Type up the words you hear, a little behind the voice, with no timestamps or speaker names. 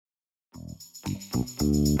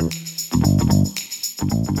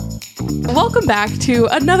Welcome back to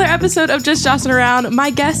another episode of Just Jossing Around. My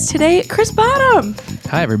guest today, Chris Bottum.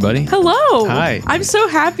 Hi, everybody. Hello. Hi. I'm so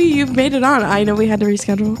happy you've made it on. I know we had to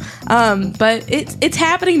reschedule, but it's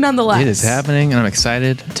happening nonetheless. It is happening, and I'm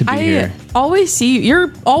excited to be here. I always see you.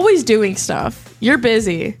 You're always doing stuff. You're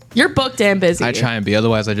busy. You're booked and busy. I try and be.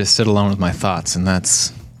 Otherwise, I just sit alone with my thoughts, and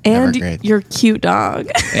that's never great. And your cute dog.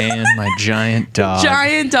 And my giant dog.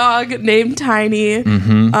 Giant dog named Tiny.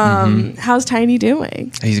 How's Tiny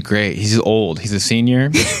doing? He's great. He's old. He's a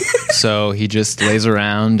senior, so he just lays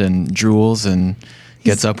around and drools and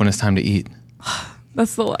gets up when it's time to eat.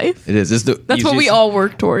 That's the life. It is. That's what we all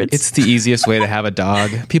work towards. It's the easiest way to have a dog.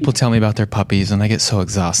 People tell me about their puppies, and I get so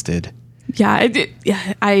exhausted.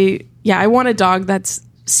 I want a dog that's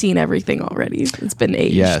seen everything already. It's been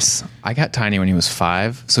aged. Yes. I got Tiny when he was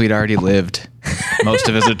 5, so he'd already lived most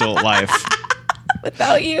of his adult life.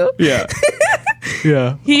 Without you? Yeah.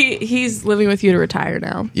 Yeah. He's living with you to retire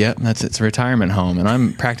now. Yep, it's a retirement home, and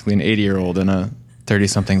I'm practically an 80-year-old in a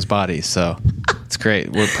 30-something's body, so it's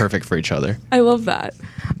great. We're perfect for each other. I love that.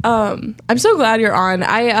 I'm so glad you're on.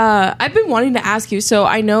 I've been wanting to ask you, so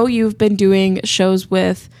I know you've been doing shows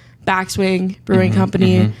with Backswing Brewing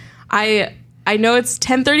Company. I know it's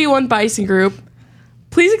 1031 Bison Group.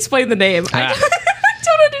 Please explain the name. I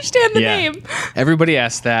don't understand the name. Everybody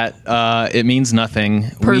asks that. It means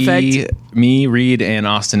nothing. Perfect. Me, Reed, and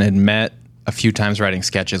Austin had met a few times writing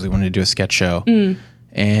sketches. We wanted to do a sketch show.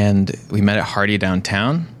 And we met at Hardy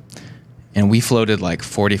downtown. And we floated like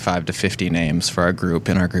 45 to 50 names for our group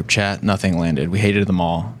in our group chat. Nothing landed. We hated them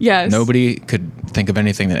all. Yes. Nobody could think of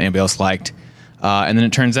anything that anybody else liked. And then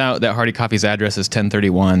it turns out that Hardy Coffee's address is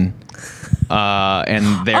 1031.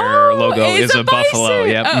 And their logo is a buffalo.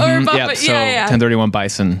 Yep. Yep. So 1031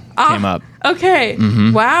 Bison came up. Okay.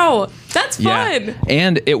 Wow. That's fun. Yeah.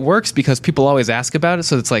 And it works because people always ask about it.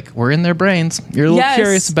 So it's like, we're in their brains. You're a little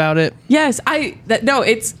curious about it. Yes.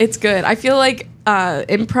 It's good. I feel like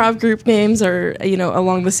improv group names are,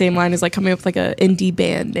 along the same line as like coming up with like a indie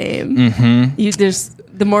band name. There's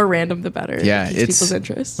the more random, the better. Yeah. It keeps people's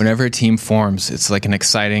interest. Whenever a team forms, it's like an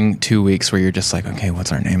exciting 2 weeks where you're just like, okay,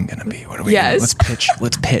 what's our name going to be? What are we doing? Let's pitch.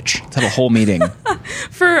 Let's have a whole meeting.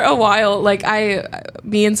 For a while, like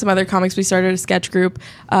me and some other comics, we started a sketch group.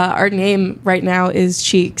 Our name right now is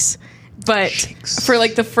Cheeks. But for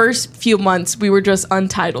like the first few months, we were just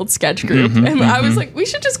Untitled Sketch Group. And I was like, we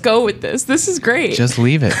should just go with this. This is great. Just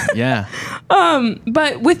leave it. Yeah.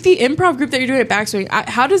 But with the improv group that you're doing at Backswing,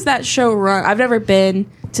 how does that show run? I've never been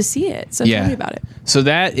to see it. So tell me about it. So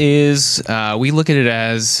that is, we look at it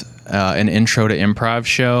as an intro to improv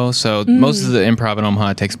show. So most of the improv in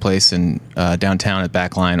Omaha takes place in downtown at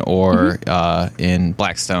Backline or in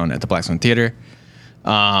Blackstone at the Blackstone Theater.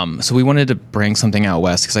 So we wanted to bring something out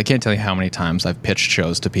west because I can't tell you how many times I've pitched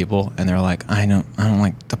shows to people and they're like, I don't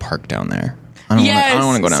like the park down there. I don't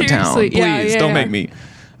want to go downtown. Seriously. Please don't make me.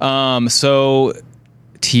 So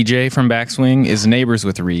TJ from Backswing is neighbors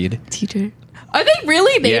with Reed. TJ. Are they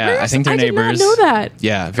really neighbors? Yeah, I think they're neighbors. I did not know that.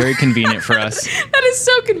 Yeah, very convenient for us. That is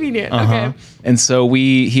so convenient. Okay. And so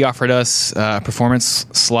he offered us a performance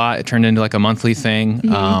slot. It turned into like a monthly thing.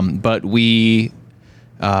 But we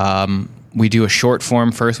do a short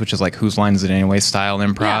form first, which is like Whose Line Is It Anyway style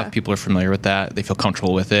improv. Yeah. People are familiar with that. They feel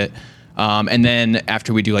comfortable with it. And then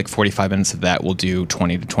after we do like 45 minutes of that, we'll do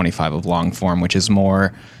 20 to 25 of long form, which is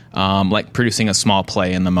more like producing a small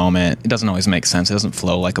play in the moment. It doesn't always make sense. It doesn't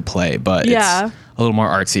flow like a play, but it's a little more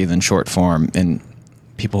artsy than short form. And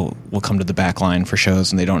people will come to the back line for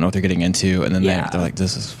shows and they don't know what they're getting into. And then they're like,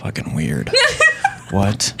 this is fucking weird.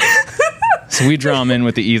 What? So we draw them in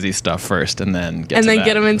with the easy stuff first, and then get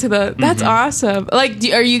them into the. That's awesome. Like,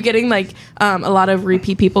 are you getting like a lot of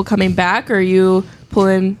repeat people coming back? Or are you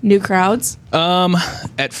pulling new crowds?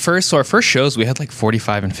 At first, so our first shows, we had like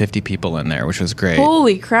 45 and 50 people in there, which was great.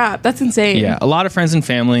 Holy crap, that's insane. Yeah, a lot of friends and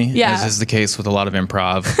family, as is the case with a lot of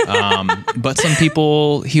improv. But some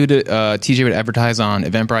people, TJ would advertise on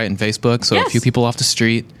Eventbrite and Facebook, so a few people off the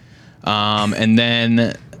street, and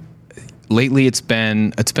then. Lately, it's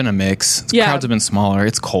been a mix. Crowds have been smaller.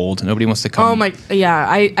 It's cold. Nobody wants to come. Oh my, yeah.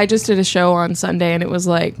 I just did a show on Sunday, and it was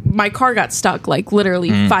like my car got stuck like literally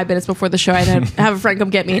 5 minutes before the show. I had to have a friend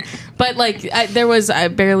come get me, but like there was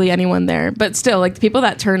barely anyone there. But still, like the people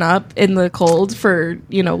that turn up in the cold for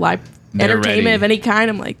live entertainment of any kind,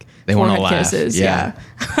 I'm like. They want to laugh. Kisses. Yeah.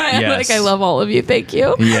 Yes. I love all of you. Thank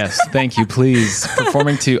you. Yes. Thank you. Please.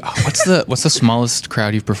 Performing to what's the smallest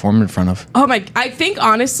crowd you've performed in front of? Oh my! I think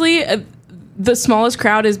honestly, the smallest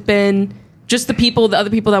crowd has been just the other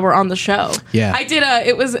people that were on the show. Yeah. I did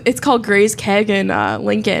it's called Gray's Keg in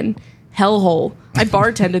Lincoln, Hellhole. I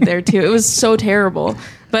bartended there too. It was so terrible.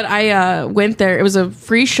 But I went there. It was a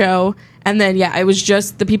free show. And then, it was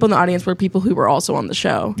just the people in the audience were people who were also on the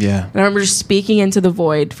show. Yeah. And I remember just speaking into the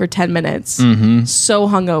void for 10 minutes. So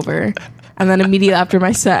hungover. And then immediately after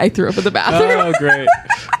my set, I threw up in the bathroom. Oh, great.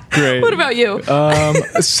 Great. What about you?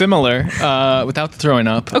 Similar, without the throwing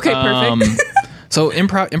up. Okay, perfect. So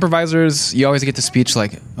improvisers, you always get the speech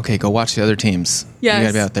like, okay, go watch the other teams. Yes. You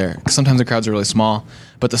gotta be out there. 'Cause sometimes the crowds are really small.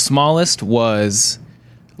 But the smallest was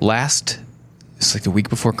it's like the week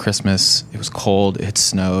before Christmas. It was cold. It had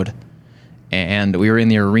snowed. And we were in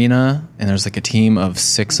the arena, and there was like a team of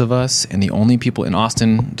 6 of us. And the only people in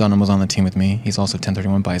Austin, Dunham was on the team with me. He's also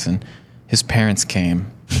 1031 Bison. His parents came.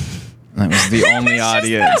 And that was the only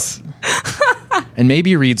audience. And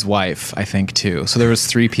maybe Reed's wife, I think, too. So there was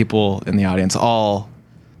 3 people in the audience, all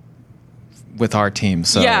with our team.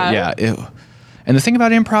 So yeah. And the thing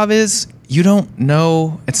about improv is you don't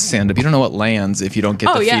know, it's stand-up, you don't know what lands if you don't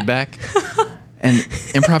get the feedback. And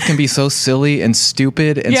improv can be so silly and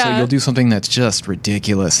stupid. And so you'll do something that's just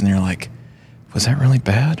ridiculous. And you're like, was that really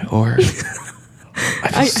bad? Or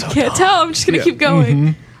I can't tell. I'm just going to keep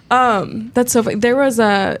going. That's so funny. There was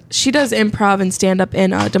she does improv and stand-up in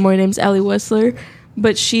Des Moines. Name's Ellie Whistler.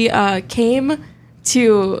 But she came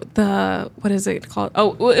to the, what is it called?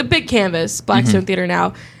 Oh, a big canvas, Blackstone Theater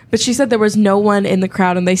now. But she said there was no one in the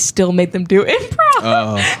crowd and they still made them do improv.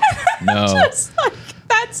 Oh, no. Just like,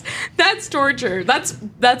 that's torture.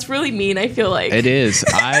 That's really mean, I feel like. It is.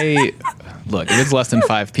 Look, if it's less than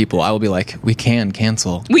 5 people, I will be like, we can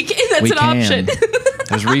cancel. That's an option.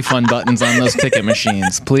 There's refund buttons on those ticket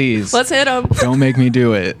machines. Please. Let's hit them. Don't make me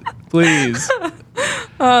do it. Please.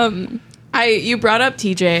 You brought up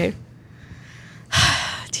TJ.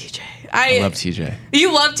 I love TJ.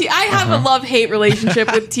 You love TJ. I have a love-hate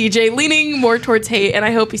relationship with TJ, leaning more towards hate, and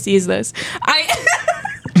I hope he sees this.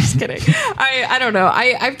 Just kidding. I don't know.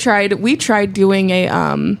 We tried doing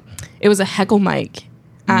it was a heckle mic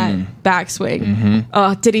at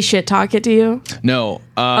Backswing. Did he shit talk it to you? No.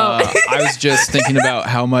 I was just thinking about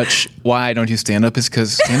why I don't do stand-up is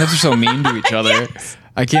because stand-ups are so mean to each other. Yes.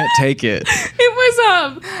 I can't take it.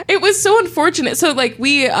 It was so unfortunate. So like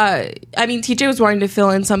TJ was wanting to fill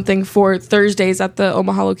in something for Thursdays at the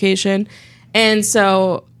Omaha location. And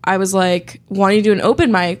so I was like wanting to do an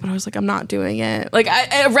open mic, but I was like, I'm not doing it. Like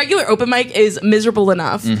a regular open mic is miserable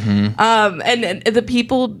enough. And the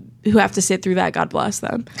people who have to sit through that, God bless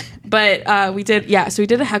them. But we did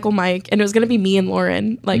a heckle mic, and it was going to be me and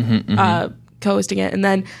Lauren, co-hosting it. And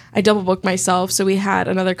then I double booked myself. So we had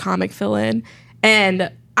another comic fill in.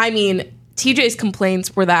 And I mean, TJ's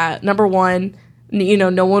complaints were that, number one,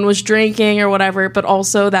 no one was drinking or whatever, but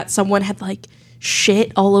also that someone had like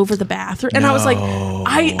shit all over the bathroom. And I was like,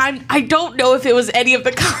 I don't know if it was any of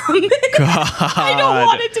the comics. I don't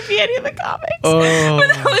want it to be any of the comics. But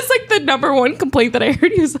that was like the number one complaint that I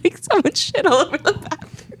heard. He was like, someone shit all over the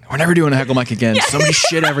bathroom. We're never doing a heckle mic again. Yeah. Somebody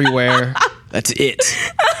shit everywhere. That's it.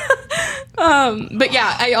 But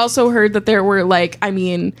yeah, I also heard that there were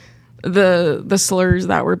the slurs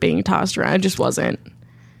that were being tossed around. It just wasn't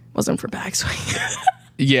for Backswing.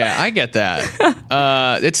 Yeah, I get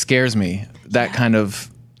that. It scares me. That kind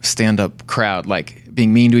of stand-up crowd, like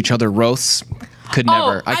being mean to each other, roasts. Could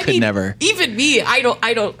never. I could never. Even me, I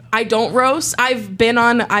don't roast. I've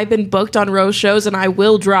been booked on roast shows, and I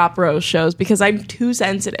will drop roast shows because I'm too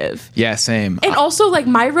sensitive. Yeah, same. And also, like,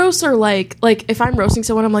 my roasts are like if I'm roasting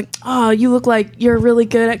someone, I'm like, oh, you look like you're really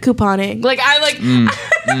good at couponing. Like I like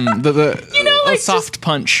a soft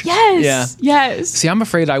punch. Yes. Yeah. Yes. See, I'm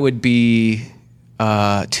afraid I would be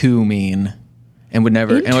too mean and would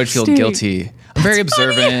never, and I would feel guilty. I'm very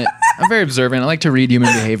observant. I like to read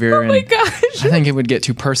human behavior. Oh my gosh. I think it would get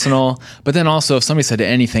too personal. But then also, if somebody said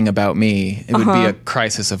anything about me, it would be a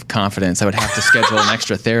crisis of confidence. I would have to schedule an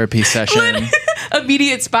extra therapy session.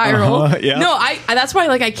 Immediate spiral. Yeah. No, that's why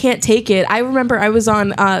I can't take it. I remember I was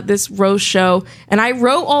on this roast show, and I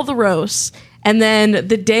wrote all the roasts. And then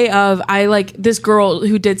the day of, this girl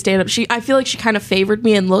who did stand up, I feel like she kind of favored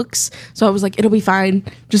me in looks. So I was like, it'll be fine.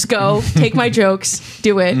 Just go, take my jokes,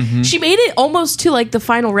 do it. Mm-hmm. She made it almost to the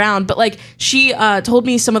final round, but she told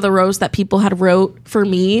me some of the roasts that people had wrote for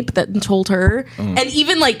me, but that told her. And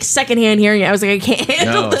even secondhand hearing it, I was like, I can't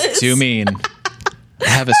handle this. Too mean. I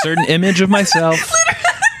have a certain image of myself.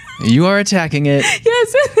 You are attacking it.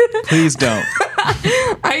 Yes. Please don't.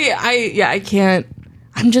 I can't.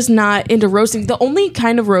 I'm just not into roasting. The only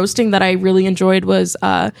kind of roasting that I really enjoyed was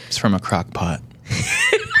it's from a crock pot.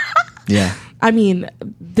 Yeah. I mean,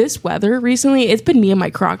 this weather recently, it's been me and my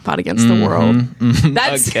crock pot against the world. Mm-hmm.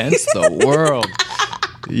 That's against the world.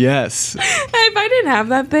 Yes. If I didn't have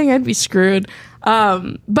that thing, I'd be screwed.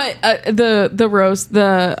 But the roast,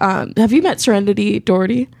 have you met Serenity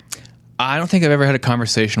Doherty? I don't think I've ever had a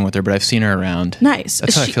conversation with her, but I've seen her around. Nice.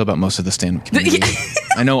 That's how I feel about most of the stand-up community.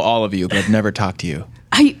 I know all of you, but I've never talked to you.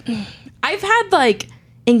 I've had like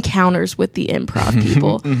encounters with the improv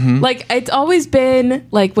people. Like it's always been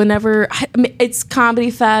like whenever it's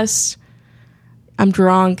comedy fest, I'm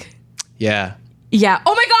drunk. Yeah. Yeah.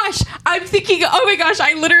 Oh my gosh. I'm thinking. Oh my gosh.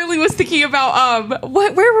 I literally was thinking about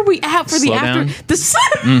where were we at for the after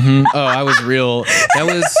the. Oh, I was real. That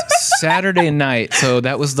was Saturday night, so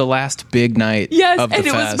that was the last big night. Yes, of the and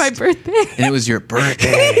it fest. was my birthday. And it was your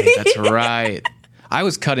birthday. That's right. I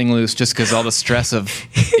was cutting loose just because all the stress of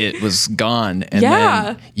it was gone, and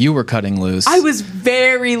then you were cutting loose. I was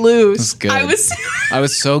very loose. It was good. I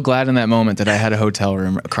was so glad in that moment that I had a hotel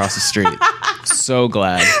room across the street. So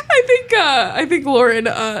glad. I think Lauren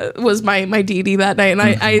was my DD that night, and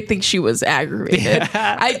I think she was aggravated.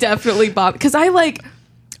 Yeah. I definitely bought because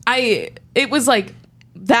it was like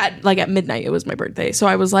that, like at midnight. It was my birthday, so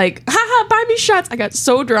I was like, haha, buy me shots. I got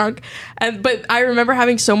so drunk, but I remember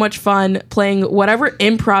having so much fun playing whatever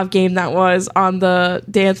improv game that was on the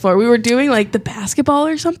dance floor. We were doing like the basketball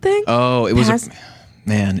or something. Oh, it was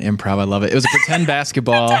improv. I love it. It was a pretend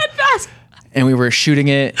basketball. And we were shooting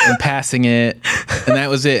it and passing it, and that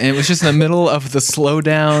was it. And it was just in the middle of the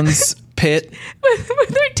slowdowns pit with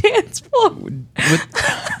their dance floor, with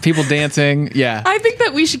people dancing. Yeah, I think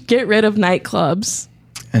that we should get rid of nightclubs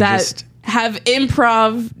that have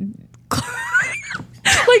improv,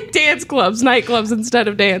 like dance clubs, nightclubs instead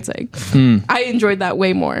of dancing. I enjoyed that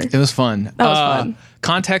way more. It was fun. That was fun.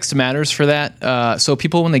 Context matters for that. So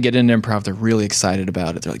people, when they get into improv, they're really excited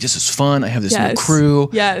about it. They're like, this is fun. I have this new crew.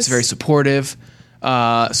 Yes. It's very supportive.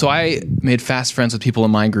 So I made fast friends with people in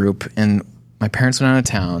my group, and my parents went out of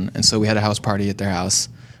town, and so we had a house party at their house.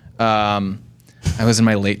 I was in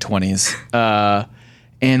my late 20s.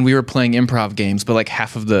 And we were playing improv games, but like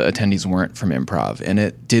half of the attendees weren't from improv, and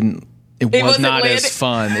it was not as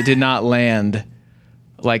fun. It did not land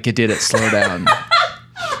like it did at Slowdown.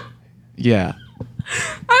 Yeah.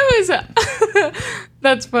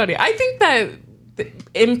 That's funny. I think that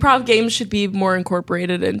improv games should be more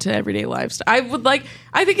incorporated into everyday lives. I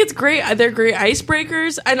think it's great. They're great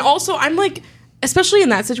icebreakers. And also I'm like, especially in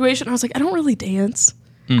that situation, I was like, I don't really dance.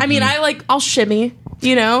 I mean, I'll shimmy,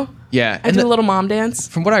 you know? Yeah. I do a little mom dance.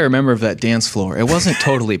 From what I remember of that dance floor, it wasn't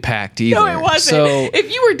totally packed either. No, it wasn't. So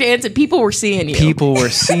if you were dancing, people were seeing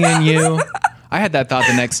you. I had that thought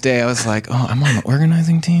the next day. I was like, oh, I'm on the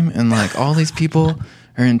organizing team, and like all these people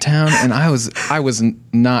are in town, and I was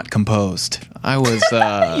not composed. I was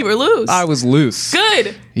you were loose. I was loose.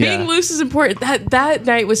 Good. Yeah. Being loose is important. That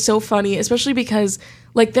night was so funny, especially because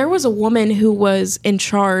like there was a woman who was in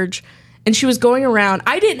charge, and she was going around.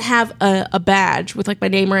 I didn't have a badge with like my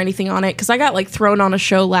name or anything on it because I got like thrown on a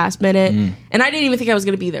show last minute, and I didn't even think I was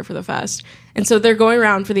going to be there for the fest. And so they're going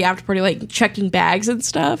around for the after party, like checking bags and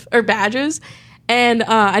stuff, or badges. And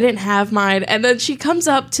I didn't have mine. And then she comes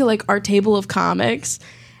up to like our table of comics,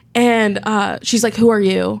 and she's like, "Who are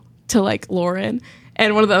you?" to like Lauren.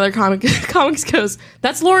 And one of the other comics goes,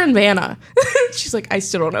 "That's Lauren Vanna." She's like, "I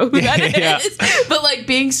still don't know who that is." But like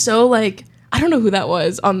being so like, I don't know who that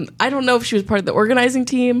was. I don't know if she was part of the organizing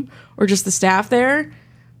team or just the staff there,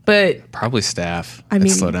 but probably staff. I mean,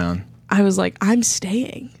 Slow down. I was like, I'm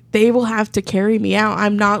staying. They will have to carry me out.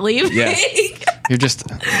 I'm not leaving. Yeah. You're just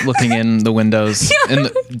looking in the windows in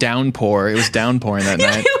the downpour. It was downpouring that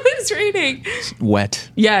night. It was raining. Wet.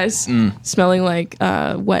 Yes. Smelling like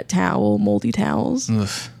wet towel, moldy towels.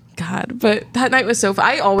 Oof. God. But that night was so fun.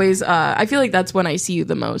 I always, I feel like that's when I see you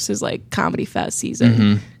the most is like Comedy Fest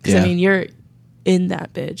season. Because I mean, you're in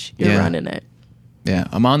that bitch. You're running it. Yeah,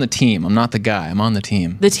 I'm on the team. I'm not the guy. I'm on the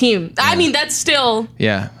team. The team. Yeah. I mean, that's still...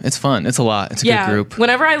 Yeah, it's fun. It's a lot. It's a good group.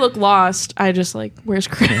 Whenever I look lost, I just like, where's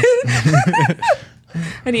Chris?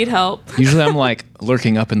 I need help. Usually I'm like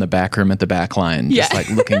lurking up in the back room at the back line, just like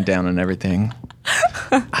looking down on everything.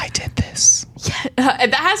 I did this. Yeah,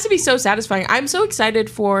 that has to be so satisfying. I'm so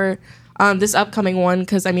excited for this upcoming one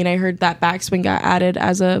because, I mean, I heard that Backswing got added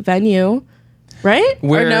as a venue, right?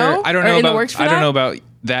 Where, or no? I don't know about... I don't know about...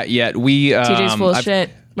 that yet. TJ's full of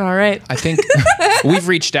shit. All right. I think we've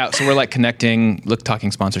reached out, so we're like connecting,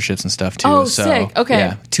 talking sponsorships and stuff too. Oh, so, sick. Okay.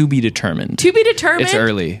 Yeah, to be determined. To be determined. It's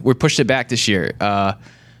early. We pushed it back this year.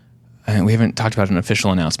 And we haven't talked about an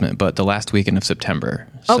official announcement, but the last weekend of September.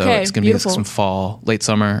 So it's going to be some fall, late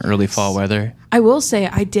summer, early fall weather. I will say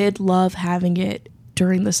I did love having it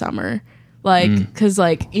during the summer. Like, because,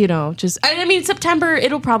 like, you know, just, I mean, September,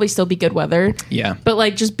 it'll probably still be good weather. Yeah. But,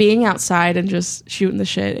 like, just being outside and just shooting the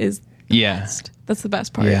shit is the best. That's the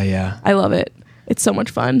best part. Yeah. I love it. It's so much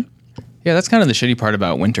fun. Yeah, that's kind of the shitty part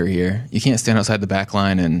about winter here. You can't stand outside the back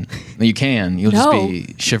line, and you can. You'll just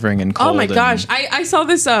be shivering and cold. Oh my gosh. I saw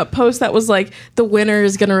this post that was like, the winter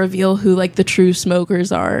is going to reveal who like the true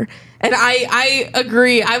smokers are. And I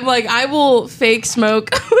agree. I'm like, I will fake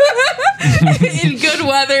smoke in good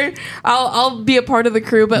weather. I'll be a part of the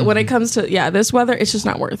crew. But when it comes to, this weather, it's just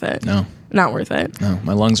not worth it. No. Not worth it. No,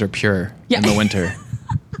 my lungs are pure in the winter.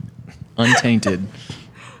 Untainted.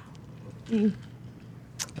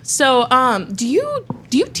 So, do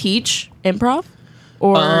you teach improv,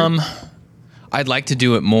 or I'd like to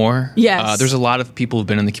do it more. Yes. There's a lot of people who've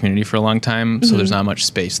been in the community for a long time, so there's not much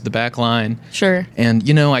space at the back line. Sure. And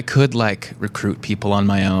I could like recruit people on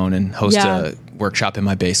my own and host a workshop in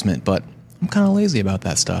my basement, but I'm kind of lazy about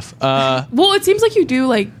that stuff. Well, it seems like you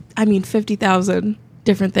do 50,000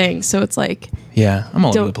 different things, so it's like, yeah, I'm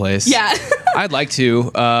all over the place. Yeah. I'd like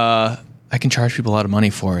to. I can charge people a lot of money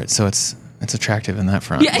for it, so it's attractive in that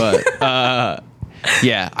front. Yeah. But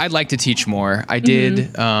I'd like to teach more. I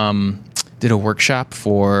did a workshop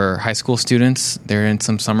for high school students. They're in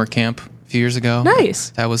some summer camp a few years ago. Nice.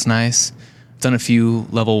 That was nice. Done a few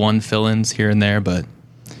level 1 fill-ins here and there, but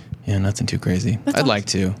nothing too crazy. I'd like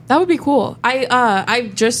to. That would be cool. I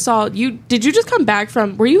just saw you. Did you just come back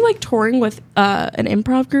from? Were you touring with an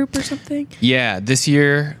improv group or something? Yeah, this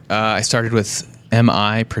year I started with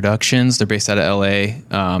MI Productions. They're based out of LA.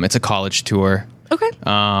 It's a college tour. Okay.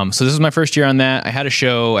 So this was my first year on that. I had a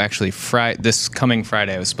show actually this coming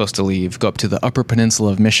Friday. I was supposed to go up to the Upper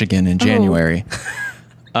Peninsula of Michigan in January.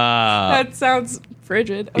 That sounds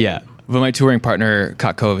frigid. Okay. Yeah, but my touring partner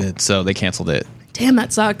caught COVID, so they canceled it. Damn,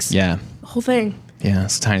 that sucks. Yeah. The whole thing. Yeah,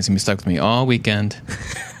 so Tiny's gonna be stuck with me all weekend.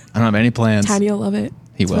 I don't have any plans. Tiny will love it.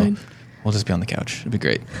 He will. Fine. We'll just be on the couch. It'll be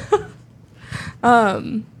great.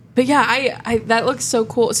 But yeah, I that looks so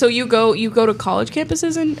cool. So you go to college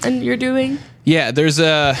campuses and you're doing? Yeah, there's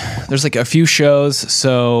like a few shows.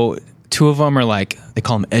 So 2 of them are they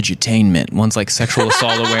call them edutainment. One's like sexual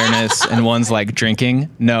assault awareness, and one's like drinking.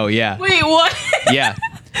 No, yeah. Wait, what? Yeah.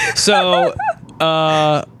 So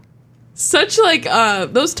such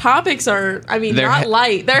those topics are, they're not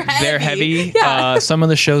light. They're heavy. They're heavy. Yeah. Some of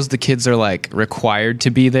the shows the kids are required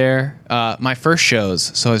to be there. My first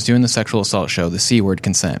shows, so I was doing the sexual assault show, the C word,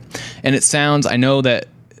 consent. And it sounds, I know that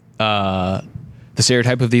the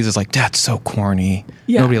stereotype of these is that's so corny.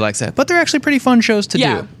 Yeah. Nobody likes that. But they're actually pretty fun shows to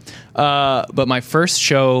do. But my first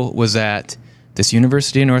show was at this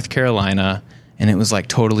University of North Carolina, and it was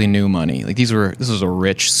totally new money. This was a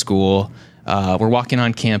rich school. We're walking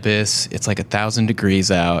on campus. It's 1,000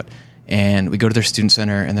 degrees out, and we go to their student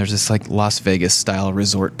center, and there's this Las Vegas style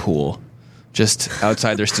resort pool just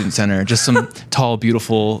outside their student center. Just some tall,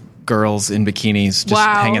 beautiful girls in bikinis just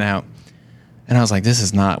hanging out. And I was like, this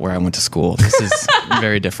is not where I went to school. This is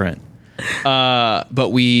very different. But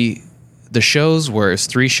the shows were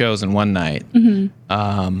 3 shows in one night.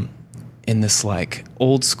 Mm-hmm. In this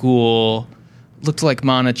old school, looked like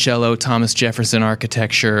Monticello, Thomas Jefferson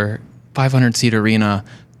architecture, 500-seat arena,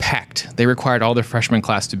 packed. They required all their freshman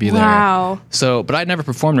class to be there. Wow. So, but I'd never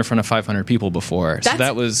performed in front of 500 people before. So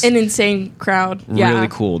that was an insane crowd. Really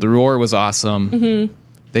cool. The roar was awesome. Mm-hmm.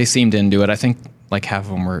 They seemed into it. I think half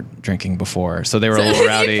of them were drinking before, so they were a little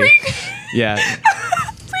rowdy. Yeah.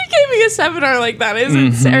 Pre-gaming a seminar like that is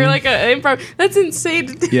insane. Or an improv. That's insane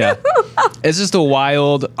to do. Yeah. It's just a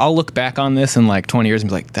wild, I'll look back on this in 20 years and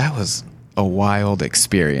be like, that was a wild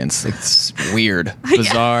experience. It's weird,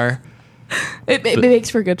 bizarre. It makes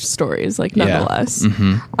for good stories, nonetheless. Yeah.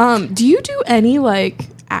 Mm-hmm. Do you do any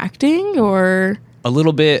acting or? A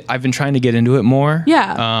little bit. I've been trying to get into it more.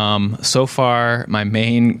 Yeah. So far, my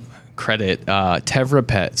main credit, Tevra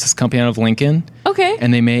Pet. It's this company out of Lincoln. Okay.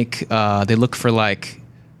 And they they look for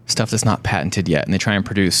stuff that's not patented yet, and they try and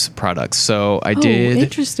produce products. So I did.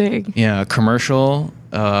 Interesting. Yeah, a commercial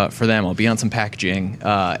for them. I'll be on some packaging.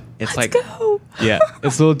 It's Let's go. Yeah,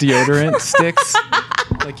 it's little deodorant sticks.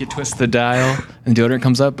 You twist the dial and the deodorant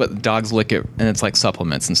comes up, but dogs lick it, and it's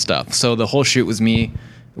supplements and stuff. So the whole shoot was me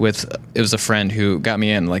it was a friend who got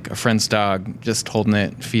me in, a friend's dog, just holding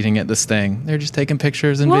it, feeding it this thing. They're just taking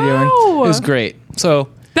pictures and videoing. It was great. So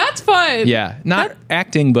that's fun. Yeah, not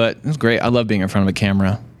acting, but it was great. I love being in front of a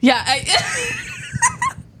camera. Yeah.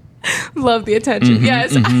 Love the attention. Mm-hmm,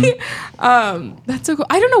 Yes. mm-hmm. That's so cool.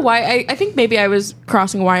 I don't know why. I think maybe I was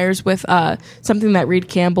crossing wires with something that Reed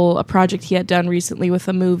Campbell, a project he had done recently with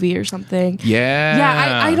a movie or something. Yeah.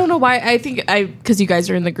 Yeah. I don't know why. I think because you guys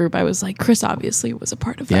are in the group, I was like, Chris obviously was a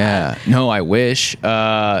part of that. Yeah. No, I wish.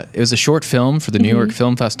 It was a short film for the New York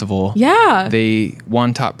Film Festival. Yeah. They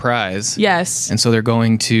won top prize. Yes. And so they're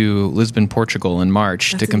going to Lisbon, Portugal in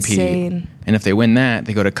March to compete. Insane. And if they win that,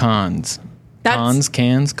 they go to Cannes.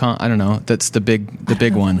 Cans. I don't know. That's the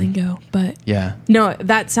big one. Lingo, but yeah. No,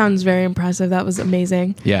 that sounds very impressive. That was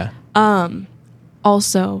amazing. Yeah.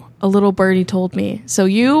 Also, a little birdie told me. So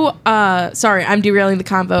you, sorry, I'm derailing the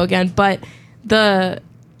convo again, but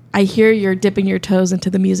I hear you're dipping your toes into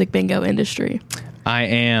the music bingo industry. I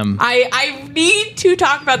am. I need to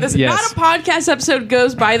talk about this. Yes. Not a podcast episode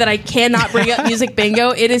goes by that I cannot bring up music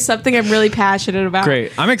bingo. It is something I'm really passionate about.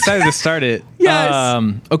 Great. I'm excited to start it. Yes.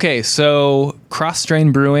 Okay, so Cross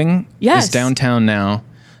Strain Brewing Yes. is downtown now.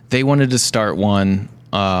 They wanted to start one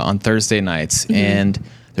on Thursday nights, and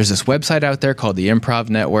there's this website out there called the Improv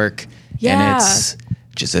Network, and it's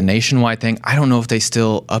just a nationwide thing. I don't know if they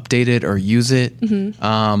still update it or use it.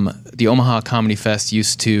 The Omaha Comedy Fest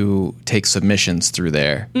used to take submissions through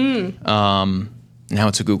there. Now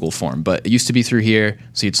it's a Google form, but it used to be through here.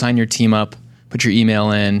 So you'd sign your team up, put your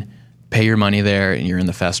email in, pay your money there, and you're in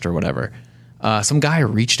the fest or whatever. Some guy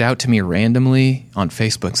reached out to me randomly on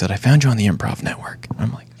Facebook and said, I found you on the Improv Network.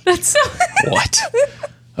 I'm like, That's so what?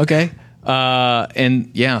 Okay.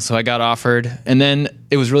 And yeah, so I got offered, and then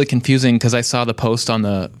it was really confusing because I saw the post on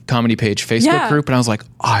the Comedy Page Facebook group, and I was like,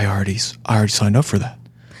 I already signed up for that.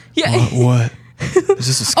 Yeah. What? Is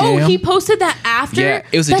this a scam? Oh, he posted that after? Yeah,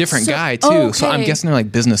 it was a different guy too. Okay. So I'm guessing they're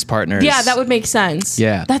like business partners. Yeah, that would make sense.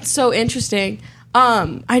 Yeah. That's so interesting.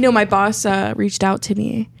 I know my boss reached out to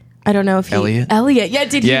me. I don't know if Elliot? Yeah,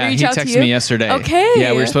 did he reach out to you? he texted me yesterday. Okay.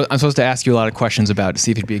 Yeah, I'm supposed to ask you a lot of questions about to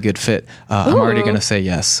see if you'd be a good fit. I'm already going to say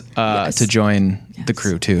yes, to join the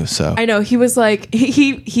crew too. So I know he was like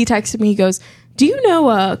he texted me. He goes, "Do you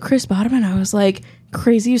know Chris Bottum?" And I was like,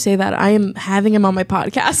 "Crazy you say that. I am having him on my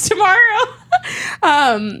podcast tomorrow."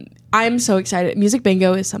 I'm so excited. Music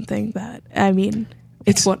bingo is something that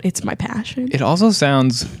it's my passion. It also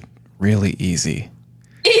sounds really easy.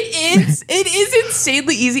 It is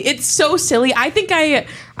insanely easy. It's so silly. I think I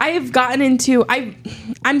have gotten into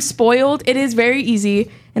I'm spoiled. It is very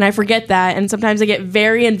easy, and I forget that, and sometimes I get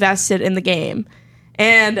very invested in the game.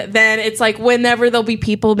 And then it's like whenever there'll be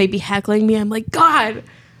people maybe heckling me, I'm like, God,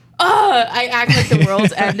 I act like the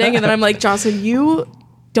world's ending, and then I'm like, Jocelyn, you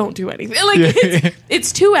don't do anything. Like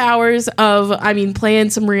it's 2 hours of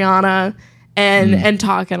playing some Rihanna and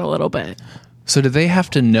talking a little bit. So do they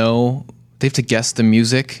have to know? They have to guess the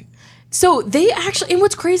music. So they actually, and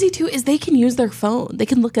what's crazy too is they can use their phone. They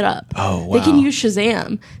can look it up. Oh, wow. They can use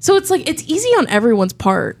Shazam. So it's like, it's easy on everyone's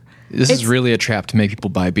part. This is really a trap to make people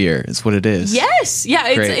buy beer. It's what it is. Yes. Yeah.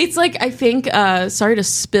 It's like, I think, sorry to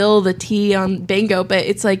spill the tea on bingo, but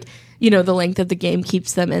it's like, the length of the game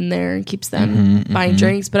keeps them in there and keeps them buying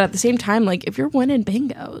drinks. But at the same time, like if you're winning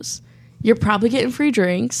bingos, you're probably getting free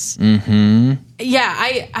drinks. Yeah.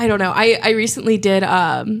 I don't know. I recently did,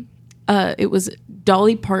 it was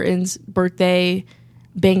Dolly Parton's birthday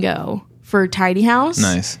bingo for Tiny House.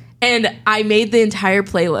 Nice. And I made the entire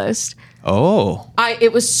playlist. Oh.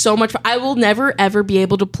 It was so much fun. I will never ever be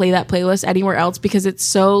able to play that playlist anywhere else because it's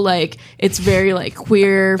so like it's very like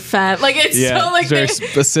queer, fat. Like it's so like it's very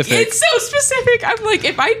specific. It's so specific. I'm like,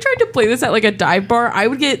 if I tried to play this at like a dive bar, I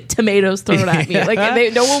would get tomatoes thrown at me.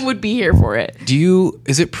 Like no one would be here for it.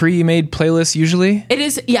 Is it pre-made playlists usually? It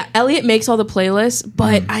is, yeah. Elliot makes all the playlists,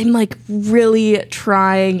 but I'm like really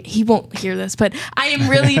trying. He won't hear this, but I am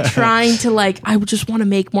really trying to like. I just want to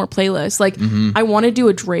make more playlists. Like I want to do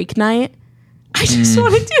a Drake night. I just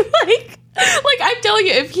want to do like I'm telling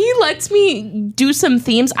you, if he lets me do some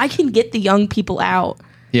themes, I can get the young people out.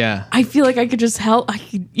 Yeah. I feel like I could just help. I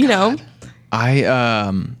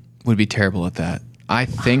would be terrible at that. I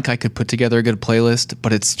think I could put together a good playlist,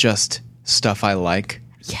 but it's just stuff I like.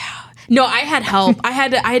 Yeah. No, I had help. I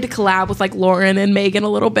had to collab with like Lauren and Megan a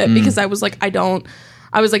little bit because I was like,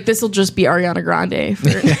 this will just be Ariana Grande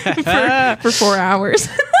for 4 hours.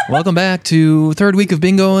 Welcome back to third week of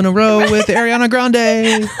bingo in a row with Ariana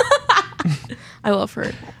Grande. I love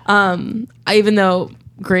her. Even though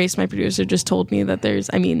Grace, my producer, just told me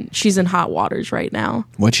that she's in hot waters right now.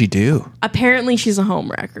 What'd she do? Apparently she's a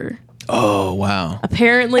homewrecker. Oh, wow.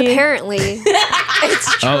 Apparently.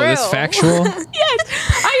 It's true. Oh, this factual? Yes.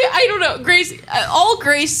 I don't know. Grace, all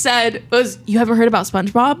Grace said was, "You haven't heard about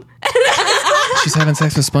SpongeBob?" She's having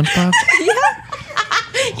sex with SpongeBob?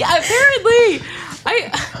 Yeah, apparently.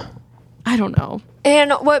 I don't know.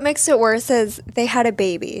 And what makes it worse is they had a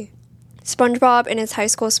baby. SpongeBob and his high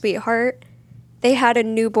school sweetheart, they had a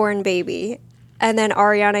newborn baby. And then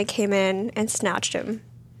Ariana came in and snatched him.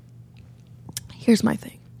 Here's my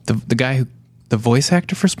thing. The guy the voice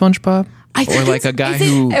actor for SpongeBob? Or like a guy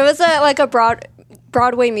who... It was a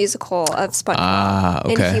Broadway musical of SpongeBob. Ah,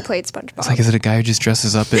 okay. And he played SpongeBob. It's like, is it a guy who just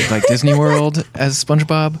dresses up at like Disney World as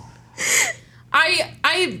SpongeBob?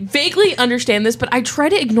 I vaguely understand this, but I try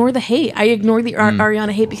to ignore the hate. I ignore the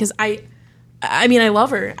Ariana hate because I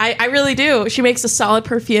love her. I really do. She makes a solid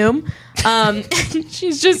perfume.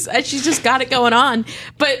 She's just got it going on.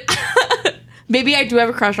 But maybe I do have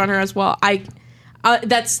a crush on her as well.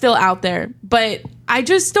 That's still out there. But I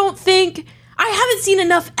just don't think I haven't seen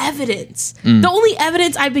enough evidence. The only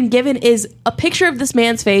evidence I've been given is a picture of this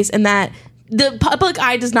man's face and that the public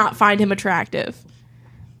eye does not find him attractive.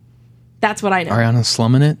 That's what I know. Ariana's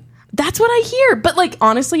slumming it? That's what I hear. But, like,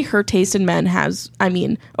 honestly, her taste in men has,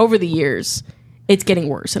 over the years, it's getting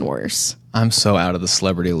worse and worse. I'm so out of the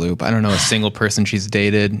celebrity loop. I don't know a single person she's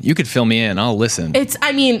dated. You could fill me in. I'll listen.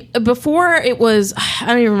 Before it was, I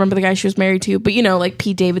don't even remember the guy she was married to, but, like,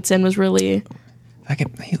 Pete Davidson was really...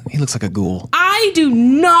 He looks like a ghoul. I do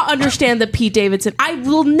not understand the Pete Davidson. I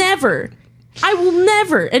will never.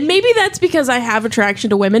 And maybe that's because I have attraction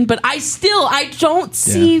to women, but I don't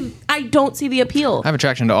see the appeal. I have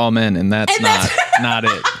attraction to all men, and that's not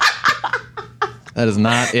it. That is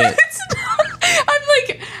not it. I'm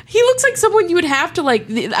like, he looks like someone you would have to, like,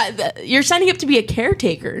 you're signing up to be a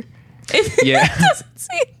caretaker. Yeah.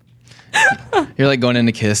 You're like going in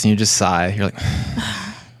to kiss and you just sigh. You're like...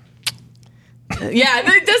 Yeah,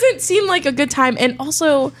 it doesn't seem like a good time. And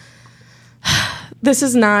also, this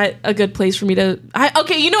is not a good place for me to... I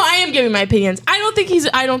am giving my opinions. I don't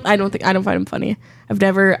find him funny. I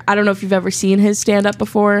don't know if you've ever seen his stand-up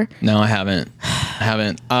before. No, I haven't.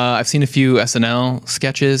 I've seen a few SNL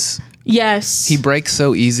sketches. Yes. He breaks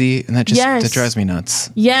so easy, and that drives me nuts.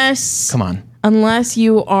 Yes. Come on. Unless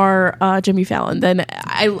you are Jimmy Fallon, then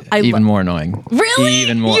I even more annoying. Really?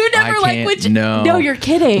 Even more. You never like which? No, you're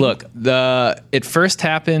kidding. Look, it first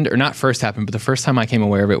happened, or not first happened, but the first time I came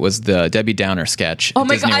aware of it was the Debbie Downer sketch. Oh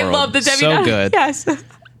my God, I love the Debbie Downer. So good. Yes.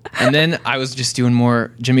 And then I was just doing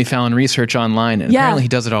more Jimmy Fallon research online, and apparently he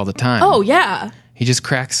does it all the time. Oh yeah. He just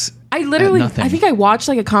cracks. I think I watched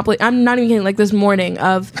like a complete. I'm not even kidding. Like this morning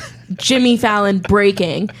of Jimmy Fallon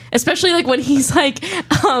breaking, especially like when he's like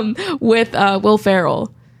with Will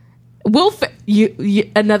Ferrell.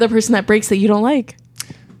 Another person that breaks that you don't like.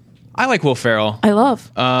 I like Will Ferrell. I love.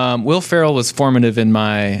 Will Ferrell was formative in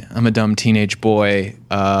my I'm a dumb teenage boy.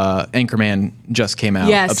 Anchorman just came out.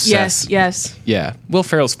 Yes. Yeah, Will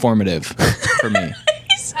Ferrell's formative for me.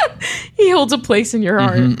 He holds a place in your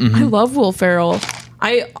heart. I love Will Ferrell.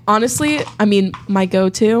 My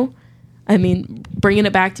go-to, bringing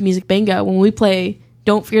it back to Music Bingo, when we play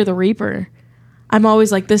Don't Fear the Reaper, I'm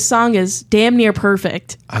always like, this song is damn near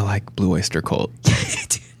perfect. I like Blue Oyster Cult.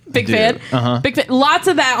 Big fan? Big fan. Lots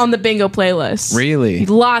of that on the bingo playlist. Really?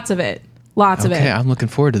 Lots of it. Okay, I'm looking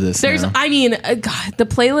forward to this. God, the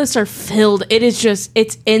playlists are filled. It is just,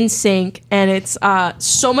 it's in sync, and it's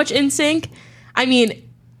so much in sync.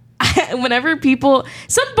 Whenever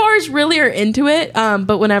some bars really are into it,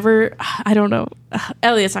 but whenever, I don't know,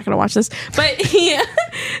 Elliot's not going to watch this, but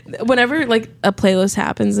whenever like a playlist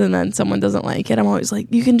happens and then someone doesn't like it, I'm always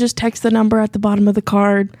like, you can just text the number at the bottom of the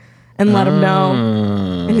card and let them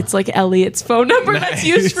know. And it's like Elliot's phone number that's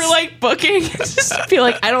used for like booking. Just to feel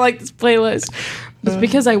like, I don't like this playlist. It's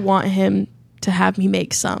because I want him to have me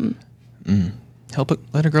make some.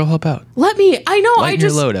 Let a girl help out. I know. Lighten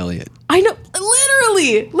your load, Elliot. I know.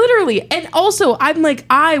 Literally. And also, I'm like,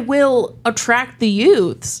 I will attract the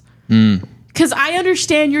youths. Because I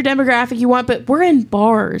understand your demographic you want, but we're in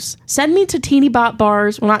bars. Send me to teeny bop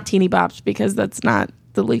bars. Well, not teeny bops, because that's not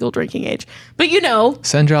the legal drinking age. But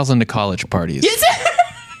Send y'all into college parties.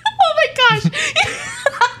 Oh my gosh.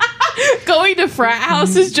 Going to frat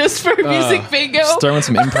houses just for music bingo. Throwing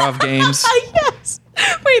some improv games. Yes.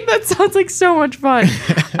 Wait, that sounds like so much fun.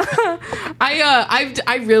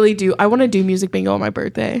 I really do. I want to do music bingo on my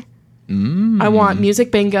birthday. I want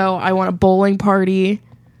music bingo. I want a bowling party.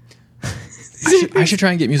 I should try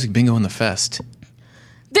and get music bingo in the fest.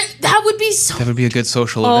 That would be so. That would be a good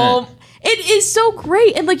social event. It is so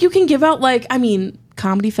great, and like you can give out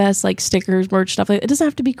comedy fest like stickers, merch, stuff like that. It doesn't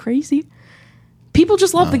have to be crazy. People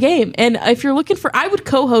just love the game, and if you're looking for, I would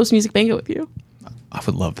co-host music bingo with you. I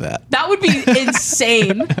would love that. That would be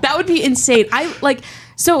insane. That would be insane.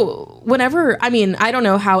 So whenever, I don't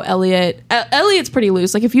know how Elliot's pretty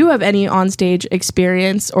loose. Like if you have any onstage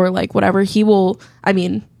experience or like whatever, he will,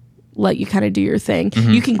 let you kind of do your thing.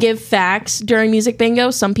 You can give facts during music bingo.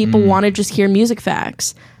 Some people want to just hear music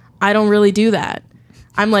facts. I don't really do that.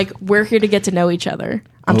 I'm like, we're here to get to know each other.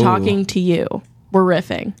 I'm talking to you. We're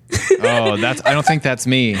riffing. I don't think that's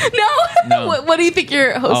me. No. What do you think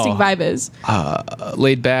your hosting vibe is?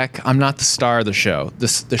 Laid back. I'm not the star of the show. The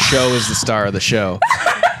show is the star of the show.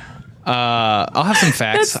 I'll have some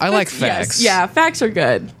facts. I like facts. Yes. Yeah, facts are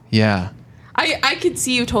good. Yeah. I could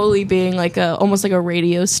see you totally being like almost like a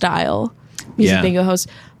radio style music bingo host,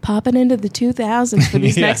 popping into the 2000s for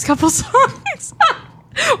these next couple songs.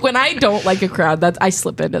 When I don't like a crowd, I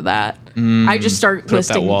slip into that. I just start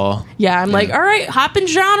listing. That wall. Yeah, I'm like, all right, hopping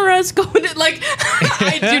genres, going to like.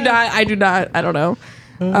 I do not. I don't know.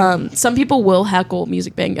 Some people will heckle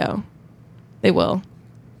music bingo. They will.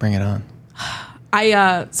 Bring it on.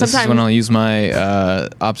 Sometimes this is when I'll use my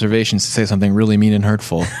observations to say something really mean and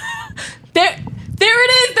hurtful. There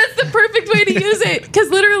it is. That's the perfect way to use it.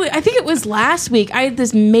 Because literally, I think it was last week, I had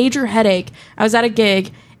this major headache. I was at a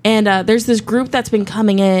gig, and there's this group that's been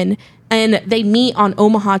coming in, and they meet on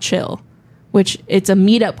Omaha Chill, which it's a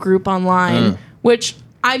meetup group online, which,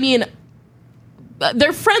 I mean,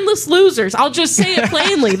 they're friendless losers. I'll just say it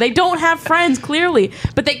plainly. They don't have friends, clearly.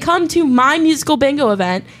 But they come to my musical bingo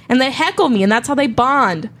event, and they heckle me, and that's how they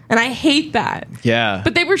bond. And I hate that. Yeah.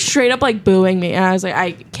 But they were straight up, like, booing me, and I was like,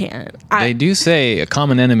 I can't. They do say a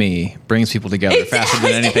common enemy brings people together faster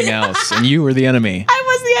than anything else, and you were the enemy. I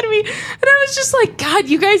was the enemy. And I was just like, God,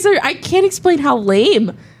 you guys are... I can't explain how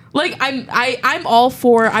lame. Like, I'm all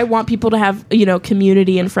for... I want people to have,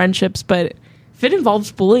 community and friendships, but... if it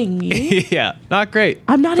involves bullying me, yeah, not great.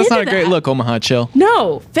 I'm not. That's into not a great look, Omaha Chill.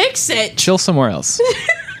 No, fix it. Chill somewhere else.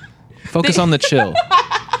 Focus on the chill.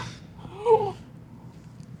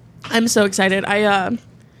 I'm so excited. I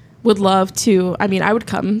would love to. I mean, I would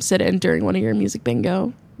come sit in during one of your music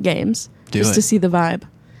bingo games to see the vibe.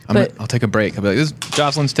 I'll take a break. I'll be like, "This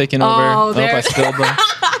Jocelyn's taking over." Oh, I hope I spilled the.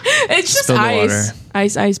 It's just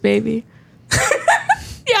ice, ice, baby.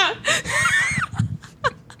 Yeah.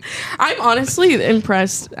 I'm honestly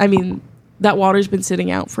impressed. I mean, that water's been sitting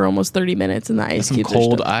out for almost 30 minutes, and the ice That's cubes some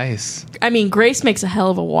cold ice. I mean, Grace makes a hell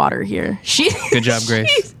of a water here. Good job,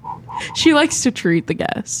 Grace. She likes to treat the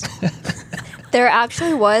guests. There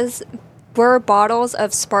actually were bottles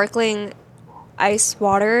of sparkling ice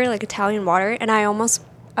water, like Italian water, and I almost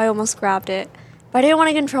grabbed it, but I didn't want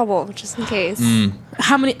to get in trouble, just in case.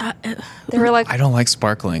 How many? They were like, I don't like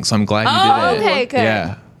sparkling, so I'm glad you did it. Okay, good.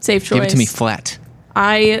 Yeah, Safe choice. Give it to me flat.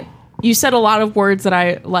 You said a lot of words that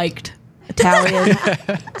I liked. Italian,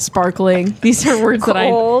 sparkling. These are words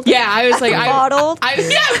Cold. that I... Yeah, I was like... Bottled. Bottled.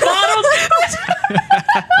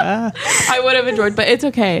 I would have enjoyed, but it's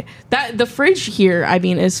okay. The fridge here, I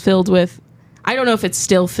mean, is filled with... I don't know if it's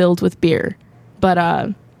still filled with beer,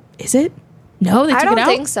 but is it? No, they took it out? I don't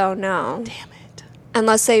think so, no. Damn it.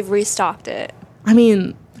 Unless they've restocked it. I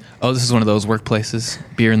mean... Oh, this is one of those workplaces.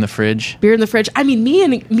 Beer in the fridge. Beer in the fridge. I mean,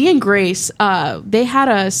 me and Grace, they had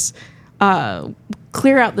us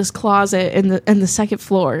clear out this closet in the second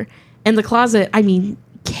floor. And the closet, I mean,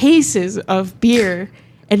 cases of beer.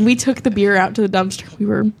 And we took the beer out to the dumpster. We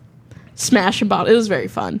were smashing bottles. It was very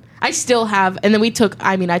fun. I still have, and then I took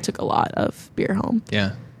a lot of beer home.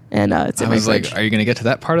 Yeah. And it's in my fridge. Like, are you going to get to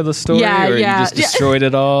that part of the story? Yeah, or yeah. you just destroyed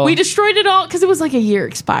it all? We destroyed it all because it was like a year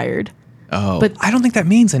expired. Oh, but I don't think that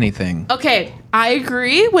means anything. Okay, I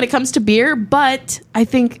agree when it comes to beer, but I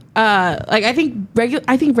think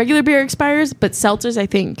regular beer expires, but seltzers, I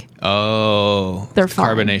think they're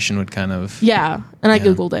fine. Carbonation would kind of and I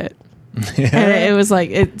googled it, and it was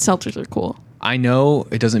like seltzers are cool. I know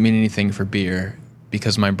it doesn't mean anything for beer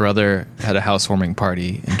because my brother had a housewarming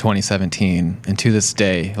party in 2017, and to this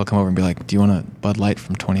day he'll come over and be like, "Do you want a Bud Light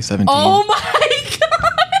from 2017?" Oh my god!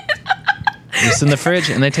 Just in the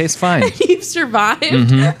fridge, and they taste fine. You've survived.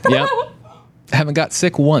 Mm-hmm. Yep. Haven't got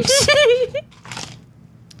sick once.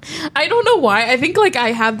 I don't know why. I think like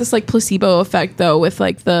I have this like placebo effect though with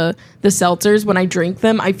like the seltzers. When I drink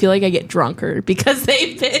them, I feel like I get drunker because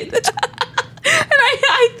they've been. And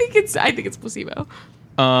I think it's placebo.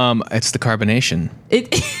 It's the carbonation.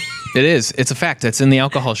 It is. It's a fact. It's in the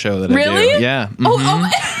alcohol show that I really? do. Yeah. Mm-hmm.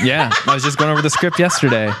 Oh. Yeah. I was just going over the script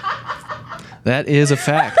yesterday. That is a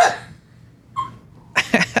fact.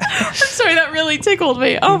 Sorry, that really tickled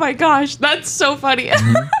me. Oh my gosh, that's so funny.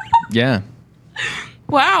 Mm-hmm. Yeah.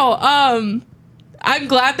 Wow. I'm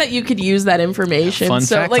glad that you could use that information. Fun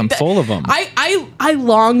facts. I'm full of them. I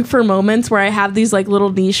long for moments where I have these like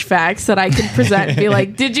little niche facts that I can present and be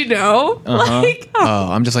like, did you know? Uh-huh. Like,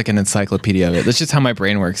 I'm just like an encyclopedia of it. That's just how my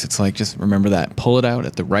brain works. It's like, just remember that. Pull it out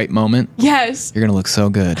at the right moment. Yes. You're going to look so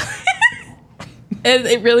good. And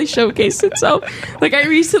it really showcased itself. Like I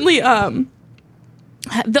recently,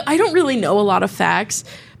 I don't really know a lot of facts,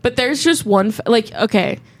 but there's just one,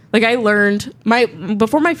 okay. Like I learned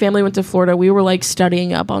before my family went to Florida, we were like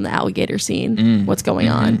studying up on the alligator scene, what's going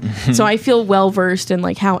on. So I feel well versed in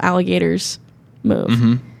like how alligators move.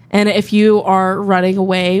 Mm-hmm. And if you are running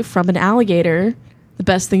away from an alligator, the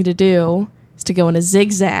best thing to do is to go in a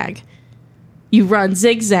zigzag. You run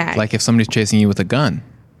zigzag. Like if somebody's chasing you with a gun.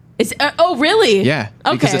 Oh, really? Yeah,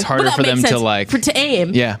 because it's harder But that for them makes to sense. like. to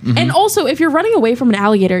aim. Yeah, mhm. And also, if you're running away from an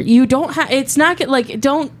alligator, you don't have. It's not like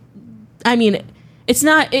don't. I mean, it's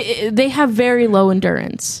not. They have very low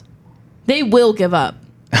endurance. They will give up.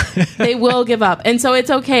 They will give up, and so it's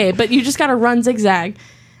okay. But you just got to run zigzag.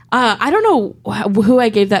 I don't know who I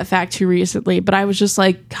gave that fact to recently, but I was just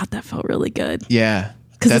like, God, that felt really good. Yeah,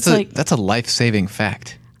 'Cause that's a life-saving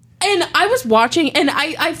fact. And I was watching, and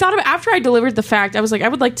I thought of after I delivered the fact, I was like, I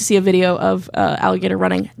would like to see a video of alligator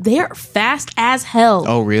running. They are fast as hell.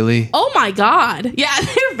 Oh, really? Oh my God. Yeah,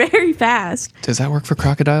 they're very fast. Does that work for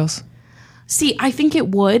crocodiles? See, I think it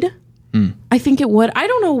would. I think it would. I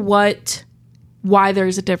don't know why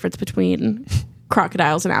there's a difference between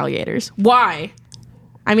crocodiles and alligators. Why?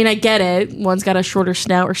 I mean, I get it. One's got a shorter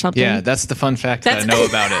snout or something. Yeah, that's the fun fact that I know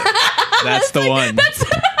about it. That's the one. That's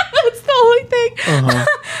the only thing. Uh-huh.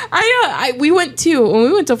 When we went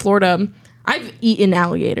to Florida, I've eaten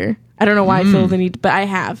alligator. I don't know why I feel the need, but I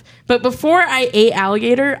have. But before I ate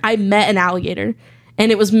alligator, I met an alligator,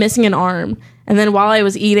 and it was missing an arm. And then while I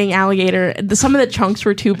was eating alligator, some of the chunks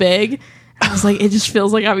were too big. I was like, it just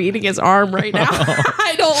feels like I'm eating his arm right now.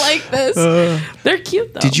 I don't like this. They're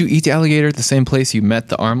cute, though. Did you eat the alligator at the same place you met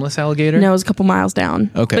the armless alligator? No, it was a couple miles down.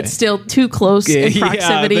 Okay. But still too close in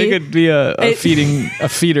proximity. Yeah, they could be a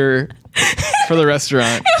feeder for the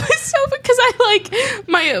restaurant. It was so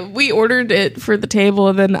because we ordered it for the table,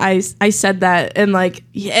 and then I said that, and like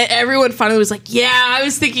everyone finally was like, yeah, I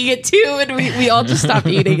was thinking it too, and we all just stopped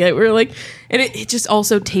eating it. We were like, and it just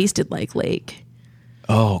also tasted like lake.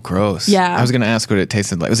 Oh, gross. Yeah. I was going to ask what it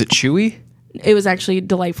tasted like. Was it chewy? It was actually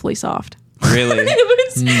delightfully soft. Really?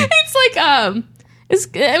 It's like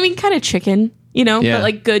kind of chicken, Yeah. but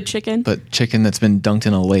like good chicken. But chicken that's been dunked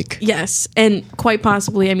in a lake. Yes, and quite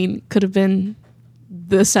possibly, could have been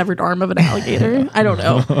the severed arm of an alligator. I don't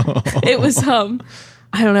know. It was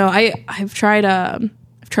I don't know. I've tried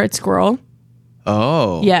squirrel.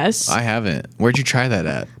 Oh. Yes. I haven't. Where'd you try that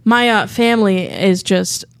at? My family is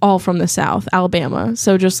just all from the South, Alabama.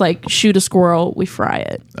 So just like shoot a squirrel, we fry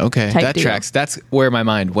it. Okay, type that deal. tracks. That's where my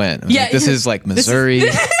mind went. I was Yeah, like, this is like Missouri,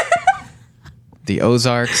 the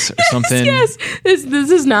Ozarks or something. Yes, this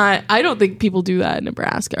is not. I don't think people do that in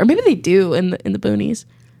Nebraska, or maybe they do in the boonies.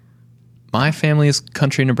 My family is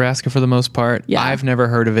country Nebraska for the most part. Yeah. I've never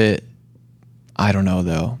heard of it. I don't know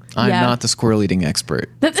though. I'm Yeah. not the squirrel eating expert.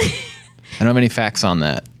 I don't have any facts on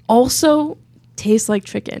that. Also, tastes like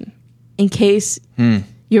chicken. In case you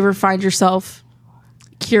ever find yourself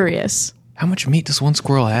curious. How much meat does one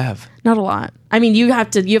squirrel have? Not a lot. You have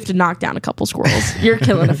to knock down a couple squirrels. You're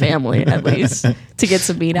killing a family at least to get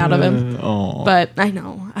some meat out of him. But I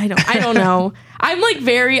don't know. I'm like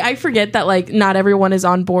I forget that like not everyone is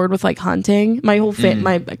on board with like hunting. My whole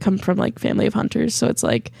I come from like family of hunters, so it's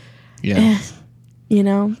like Yeah.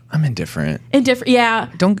 I'm indifferent. Yeah.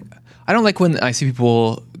 I don't like when I see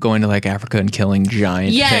people going to like Africa and killing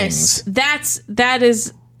giant things. That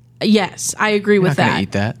is yes, I agree with I'm not gonna that.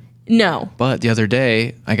 eat that. No. But the other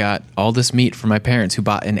day, I got all this meat from my parents who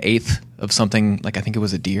bought an eighth of something, like I think it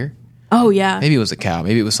was a deer. Oh, yeah. Maybe it was a cow.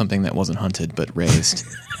 Maybe it was something that wasn't hunted but raised.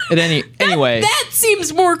 Anyway. That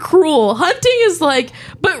seems more cruel. Hunting is like,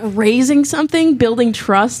 but raising something, building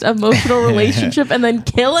trust, emotional relationship, and then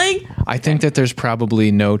killing? I think that there's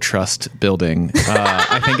probably no trust building.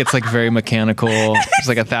 I think it's like very mechanical. It's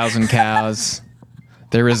like 1,000 cows.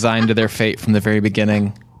 They're resigned to their fate from the very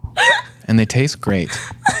beginning. And they taste great.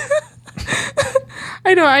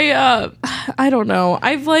 I know. I don't know.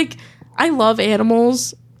 I love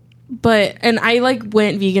animals, and I like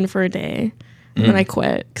went vegan for a day, and then I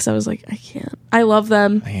quit because I was like, I can't. I love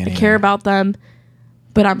them. I care about them,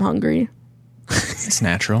 but I'm hungry. It's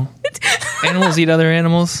natural. Animals eat other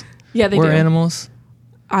animals. Yeah, they We're do. animals.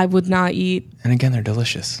 I would not eat. And again, they're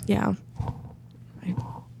delicious. Yeah. I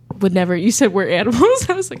would never. You said we're animals.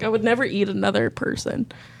 I was like, I would never eat another person.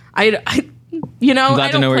 I'm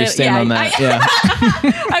glad to know where you stand on that.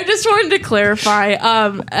 I just wanted to clarify.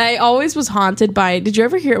 I always was haunted by. Did you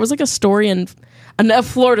ever hear? It was like a story a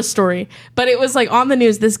Florida story, but it was like on the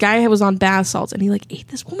news. This guy was on bath salts, and he like ate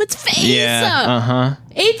this woman's face. Yeah.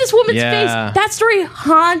 Ate this woman's Yeah. face. That story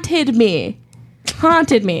haunted me.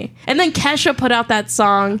 And then Kesha put out that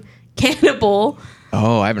song "Cannibal."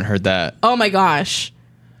 Oh, I haven't heard that. Oh my gosh.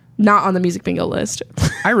 Not on the music bingo list.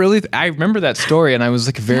 I remember that story, and I was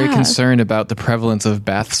like very concerned about the prevalence of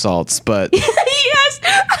bath salts, but Yes.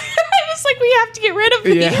 I was like, we have to get rid of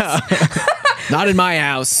these. not in my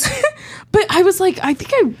house. But I was like, I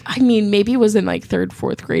mean, maybe it was in like 3rd,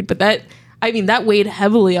 4th grade, but that weighed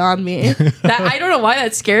heavily on me. I don't know why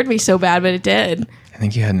that scared me so bad, but it did. I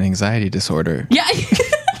think you had an anxiety disorder. Yeah.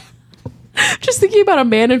 just thinking about a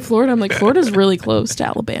man in Florida. I'm like, Florida's really close to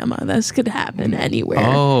Alabama. This could happen anywhere.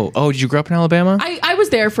 Oh, did you grow up in Alabama? I was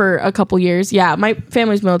there for a couple years. Yeah, my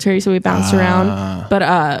family's military, so we bounced around.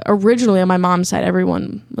 But originally on my mom's side,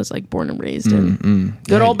 everyone was like born and raised in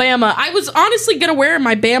good old Bama. I was honestly gonna wear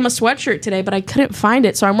my Bama sweatshirt today, but I couldn't find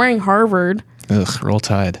it, so I'm wearing Harvard. Ugh, roll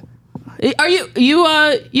Tide. Are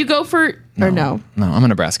you go for or no? No, I'm a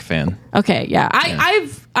Nebraska fan. Okay, yeah.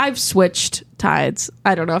 I've switched Tides.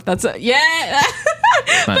 I don't know if that's yeah.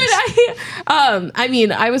 Nice. But I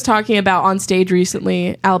mean, I was talking about on stage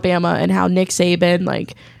recently Alabama and how Nick Saban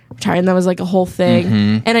like retired. That was like a whole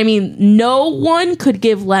thing. And I mean, no one could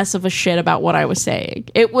give less of a shit about what I was saying.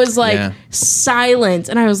 It was like silence,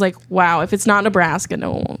 and I was like, wow, if it's not Nebraska,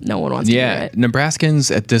 no one wants to do it.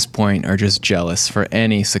 Nebraskans at this point are just jealous for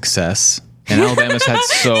any success. And Alabama's had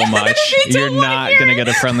so much. You're not going to get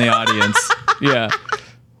a friendly audience. Yeah.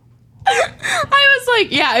 I was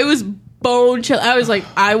like, yeah, it was bone chill. I was like,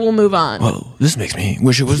 I will move on. Whoa, this makes me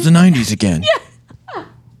wish it was the 90s again. Yeah.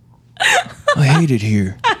 I hate it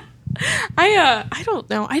here. I don't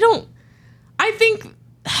know. I think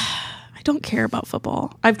I don't care about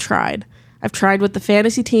football. I've tried with the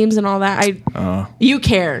fantasy teams and all that. You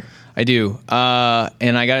care. I do.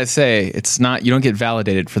 And I got to say, it's not, you don't get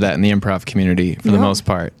validated for that in the improv community for the most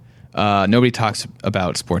part. Nobody talks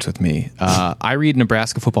about sports with me. I read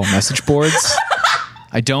Nebraska football message boards.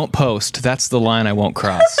 I don't post. That's the line I won't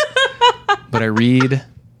cross. But I read.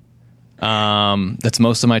 That's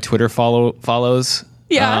most of my Twitter follows.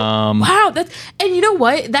 Yeah. Wow. And you know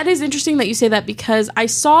what? That is interesting that you say that, because I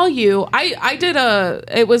saw you. I did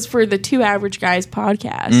it was for the Two Average Guys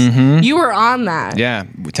podcast. You were on that. Yeah.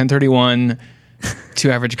 1031,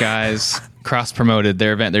 Two Average Guys, cross promoted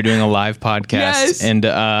their event. They're doing a live podcast. Yes. And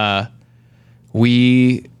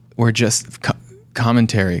we were just color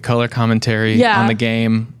commentary on the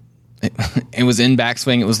game. It was in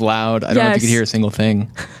backswing. It was loud. I don't know if you could hear a single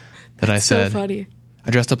thing that I said. So funny. I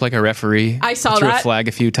dressed up like a referee. I saw threw that. a flag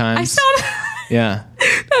a few times. I saw that. Yeah.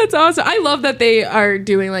 That's awesome. I love that they are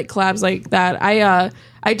doing like collabs like that.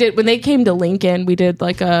 I did when they came to Lincoln, we did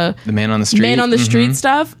like a the man on the street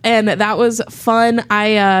stuff, and that was fun.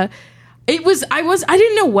 I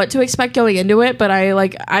didn't know what to expect going into it, but I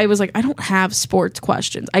was like, I don't have sports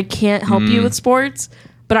questions. I can't help you with sports,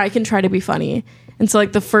 but I can try to be funny. And so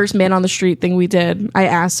like the first man on the street thing we did, I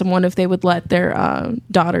asked someone if they would let their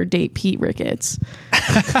daughter date Pete Ricketts.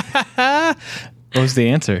 What was the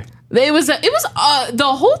answer? It was the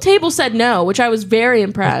whole table said no, which I was very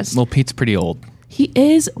impressed. Well, Pete's pretty old. He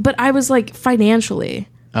is, but I was like, financially.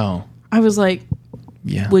 Oh. I was like,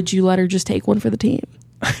 yeah. Would you let her just take one for the team?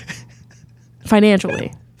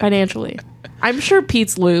 Financially. I'm sure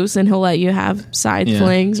Pete's loose and he'll let you have side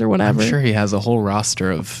flings or whatever. I'm sure he has a whole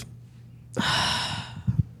roster of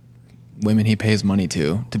women he pays money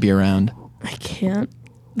to be around. I can't.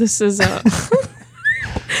 This is a...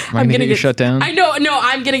 I'm gonna get shut down. I know. No,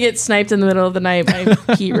 I'm gonna get sniped in the middle of the night by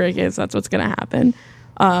Pete Ricketts. That's what's gonna happen.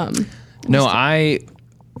 No, I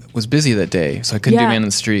was busy that day, so I couldn't do man on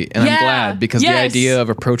the street, and I'm glad, because the idea of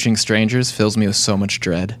approaching strangers fills me with so much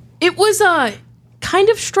dread. It was kind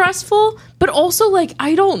of stressful, but also like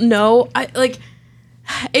I don't know.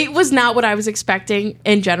 It was not what I was expecting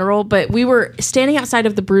in general. But we were standing outside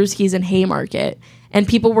of the Brewskis in Haymarket, and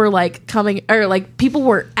people were like coming, or like people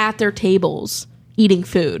were at their tables eating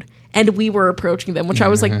food, and we were approaching them, which I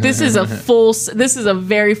was like, this is a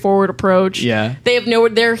very forward approach. Yeah. They have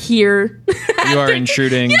they're here. You are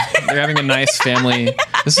intruding. They're having a nice family.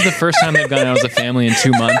 This is the first time they've gone out as a family in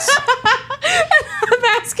 2 months. I'm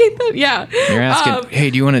asking them. Yeah. You're asking, hey,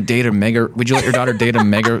 do you want to date would you let your daughter date a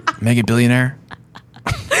mega billionaire?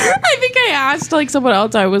 I think I asked like someone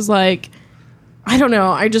else. I was like, I don't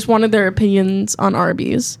know. I just wanted their opinions on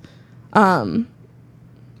Arby's.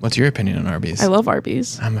 What's your opinion on Arby's? I love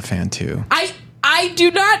Arby's. I'm a fan too. I do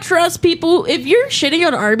not trust people. If you're shitting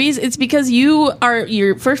on Arby's, it's because you're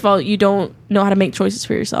first of all, you don't know how to make choices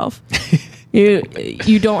for yourself.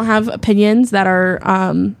 you don't have opinions that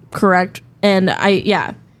are correct, and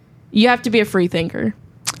you have to be a free thinker.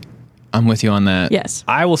 I'm with you on that. Yes.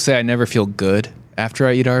 I will say I never feel good after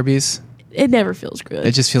I eat Arby's. It never feels good.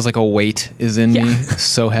 It just feels like a weight is in me,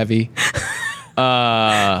 so heavy.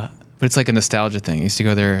 But it's like a nostalgia thing. I used to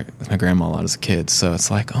go there with my grandma a lot as a kid, so it's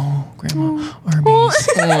like, oh, grandma, Arby's.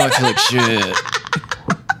 I feel like shit.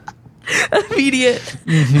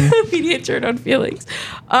 Immediate turn on feelings.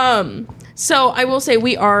 So I will say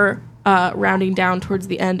we are rounding down towards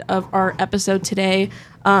the end of our episode today.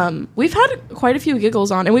 We've had quite a few giggles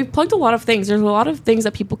on, and we've plugged a lot of things. There's a lot of things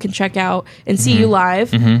that people can check out and see you live.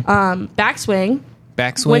 Backswing.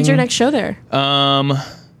 Backswing. When's your next show there?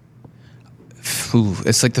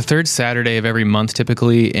 It's like the third Saturday of every month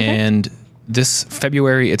typically, and this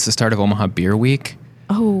February it's the start of Omaha Beer Week.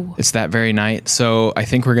 Oh. It's that very night. So I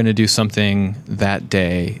think we're going to do something that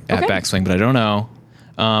day at Backswing, but I don't know.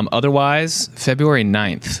 Otherwise, February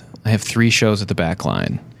 9th, I have 3 shows at the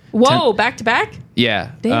Backline. Whoa, back to back?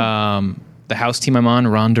 Yeah. Damn. The house team I'm on,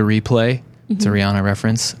 Ronda Replay. It's a Rihanna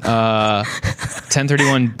reference.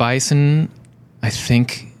 1031 Bison, I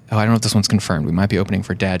think. Oh, I don't know if this one's confirmed. We might be opening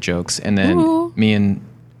for Dad Jokes. And then me and...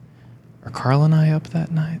 Are Carl and I up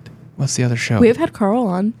that night? What's the other show? We have had Carl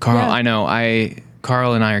on. Carl, Yeah. I know.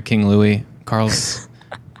 Carl and I are King Louie. Carl's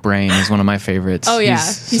brain is one of my favorites. Oh, yeah.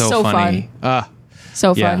 He's so funny.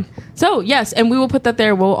 So Yeah. fun. So, yes, and we will put that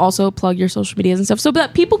there. We'll also plug your social medias and stuff so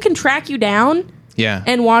that people can track you down Yeah.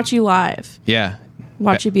 and watch you live. Yeah.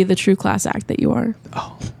 Watch you be the true class act that you are.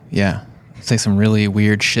 Oh, yeah. Say some really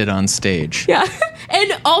weird shit on stage. Yeah.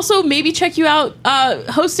 And also maybe check you out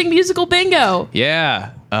hosting musical bingo. Yeah.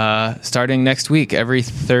 Starting next week, every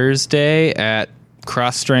Thursday at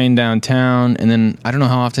Cross Strain downtown. And then I don't know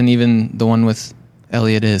how often even the one with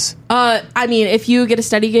Elliot is. I mean, if you get a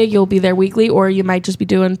steady gig, you'll be there weekly, or you might just be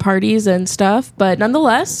doing parties and stuff. But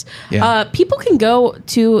nonetheless, people can go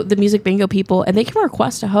to the music bingo people and they can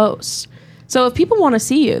request a host. So if people want to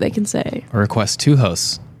see you, they can say. Or request 2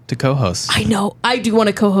 hosts to co-host. I know. I do want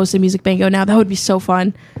to co-host a music bingo now. That would be so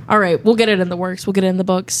fun. All right. We'll get it in the works. We'll get it in the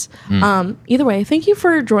books. Either way, thank you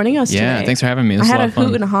for joining us today. Yeah, thanks for having me. This I was had a a lot of fun.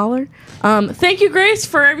 hoot and a holler. Thank you, Grace,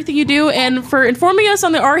 for everything you do and for informing us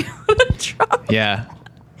on the Ariana drop. Yeah.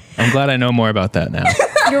 I'm glad I know more about that now.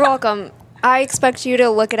 You're welcome. I expect you to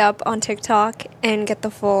look it up on TikTok and get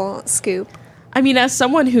the full scoop. I mean, as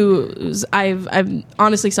someone I'm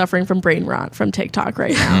honestly suffering from brain rot from TikTok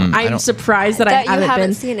right now. I'm surprised that I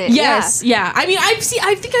haven't seen it. Yes, yeah. I mean, I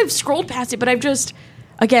think I've scrolled past it, but I've just,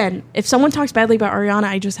 again, if someone talks badly about Ariana,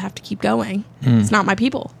 I just have to keep going. It's not my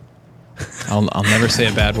people. I'll never say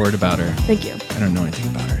a bad word about her. Thank you. I don't know anything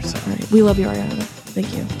about her. So. All right. We love you, Ariana.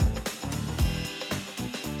 Thank you.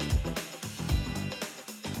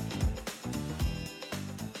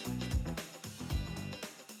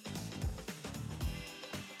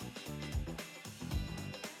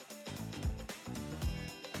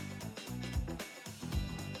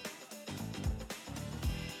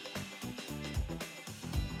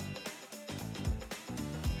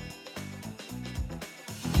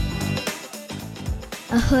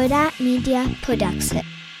 A Huda Media Production.